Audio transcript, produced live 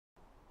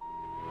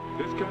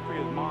This country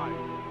is mine.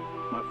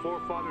 My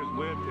forefathers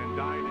lived and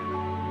died in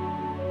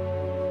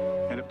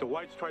it. And if the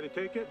whites try to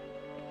take it,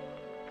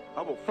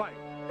 I will fight.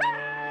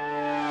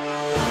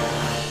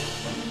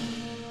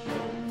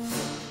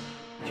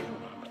 You don't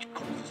know how much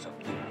gold is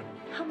up there.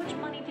 How much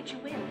money did you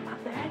win?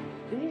 Not that.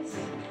 This.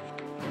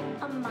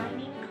 A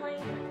mining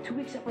claim? 2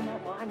 weeks up on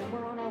that line and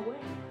we're on our way.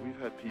 We've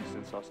had peace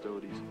since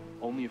hostilities,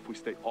 only if we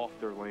stay off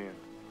their land.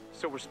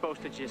 So we're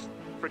supposed to just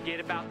forget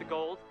about the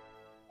gold?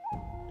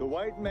 The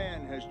white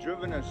man has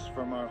driven us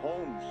from our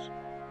homes,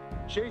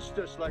 chased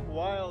us like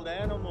wild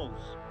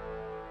animals,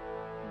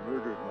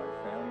 murdered my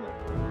family.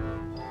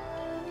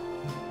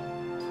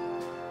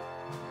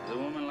 A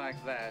woman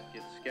like that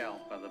gets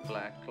scalped by the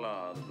Black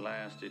Claw. The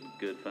blasted,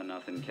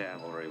 good-for-nothing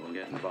cavalry will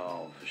get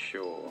involved for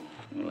sure.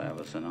 We'll have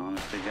us an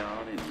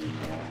honest-to-God Indian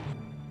war.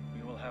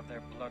 We will have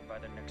their blood by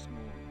the next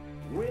moon.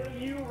 Will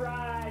you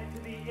ride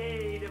to the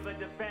aid of a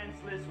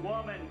defenseless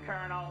woman,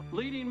 Colonel?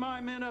 Leading my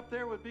men up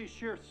there would be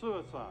sheer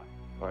suicide.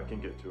 I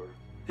can get to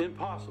her.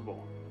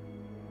 Impossible.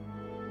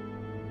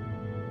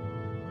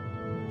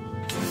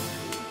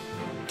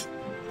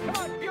 Come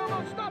on,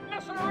 Bugle, stop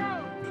messing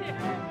around!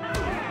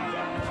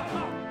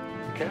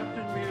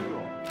 Captain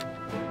Mule.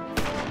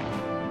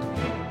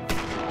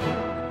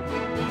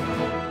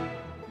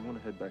 You want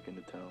to head back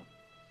into town?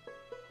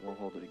 I won't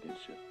hold it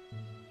against you.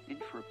 In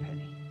for a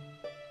penny,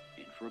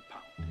 in for a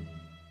pound.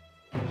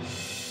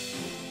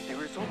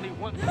 There is only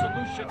one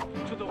solution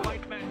to the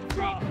white man's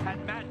greed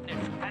and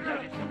madness, and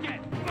that is death.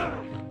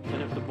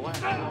 And if the Black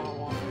Claw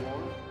want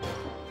war,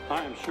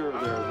 I am sure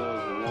there are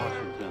those in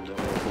Washington that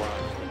will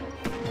oblige them.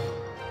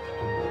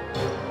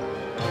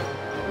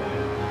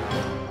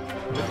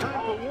 The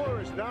time for war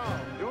is now.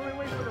 The only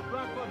way for the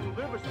Black Claw to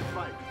live is to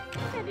fight.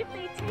 And if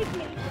they take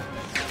me?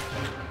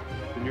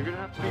 Then you're gonna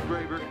have to be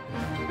braver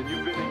than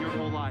you've been in your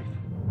whole life.